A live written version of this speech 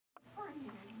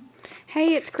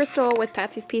Hey, it's Crystal with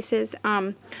Patsy's Pieces.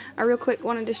 I real quick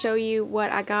wanted to show you what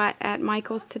I got at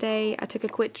Michael's today. I took a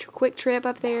quick trip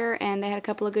up there, and they had a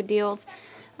couple of good deals.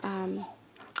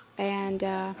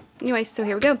 Anyway, so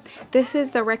here we go. This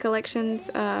is the Recollections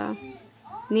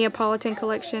Neapolitan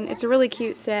collection. It's a really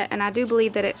cute set, and I do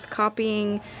believe that it's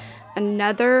copying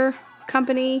another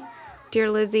company, Dear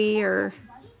Lizzie or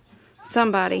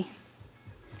somebody.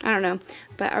 I don't know,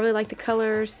 but I really like the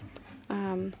colors.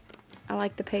 I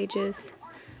like the pages.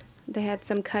 They had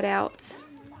some cutouts.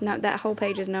 Not that whole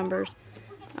page is numbers.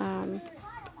 And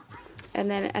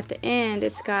then at the end,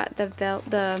 it's got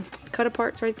the cut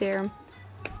aparts right there,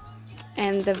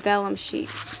 and the vellum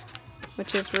sheets,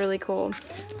 which is really cool.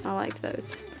 I liked those.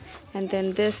 And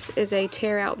then this is a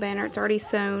tear out banner. It's already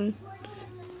sewn.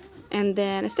 And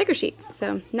then a sticker sheet.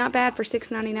 So not bad for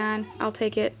 $6.99. I'll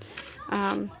take it.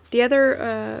 The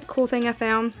other cool thing I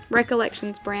found,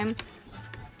 Recollections brand,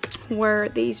 were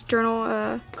these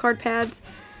journal card pads.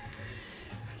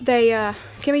 They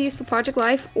can be used for Project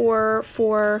Life or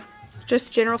for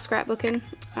just general scrapbooking,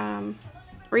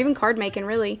 or even card making,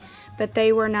 really. But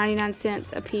they were 99 cents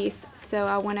a piece, so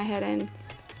I went ahead and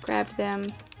grabbed them.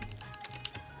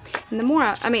 And the more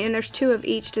and there's two of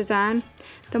each design.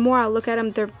 The more I look at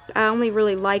them, I only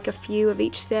really like a few of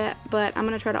each set, but I'm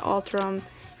gonna try to alter them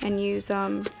and use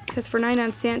them, because for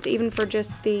 99 cents, even for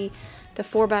just the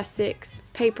 4x6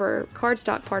 paper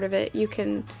cardstock part of it, you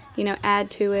can, add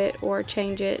to it or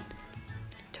change it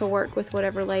to work with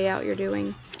whatever layout you're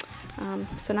doing.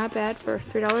 So not bad for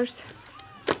 $3,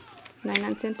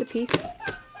 99 cents a piece.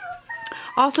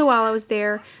 Also, while I was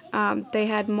there, they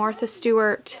had Martha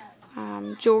Stewart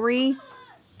jewelry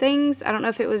things. I don't know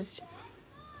if it was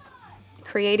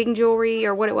creating jewelry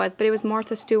or what it was, but it was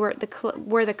Martha Stewart,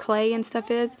 where the clay and stuff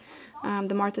is.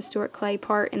 The Martha Stewart clay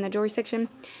part in the jewelry section.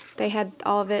 They had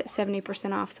all of it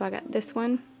 70% off, so I got this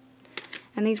one.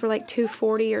 And these were like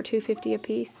 $2.40 or $2.50 a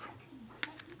piece.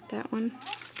 That one.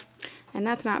 And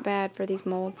that's not bad for these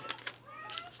molds.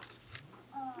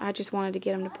 I just wanted to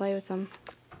get them to play with them.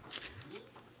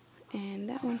 And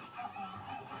that one.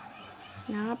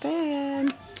 Not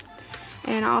bad.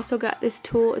 And I also got this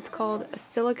tool. It's called a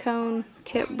silicone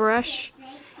tip brush.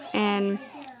 And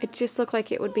it just looked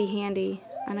like it would be handy.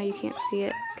 I know you can't see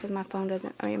it because my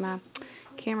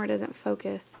camera doesn't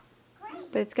focus.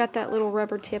 But it's got that little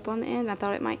rubber tip on the end. I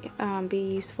thought it might be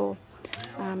useful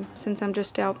since I'm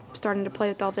just starting to play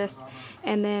with all this.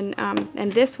 And then,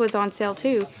 and this was on sale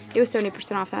too. It was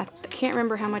 70% off. And I can't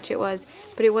remember how much it was,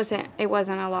 but it wasn't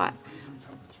a lot.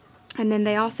 And then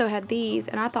they also had these,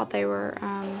 and I thought they were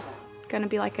going to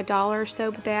be like $1 or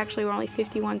so, but they actually were only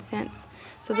 51 cents.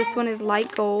 So this one is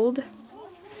light gold.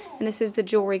 And this is the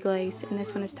jewelry glaze, and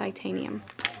this one is titanium.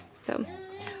 So,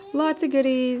 lots of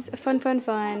goodies, fun,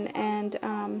 and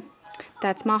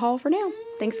that's my haul for now.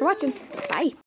 Thanks for watching. Bye.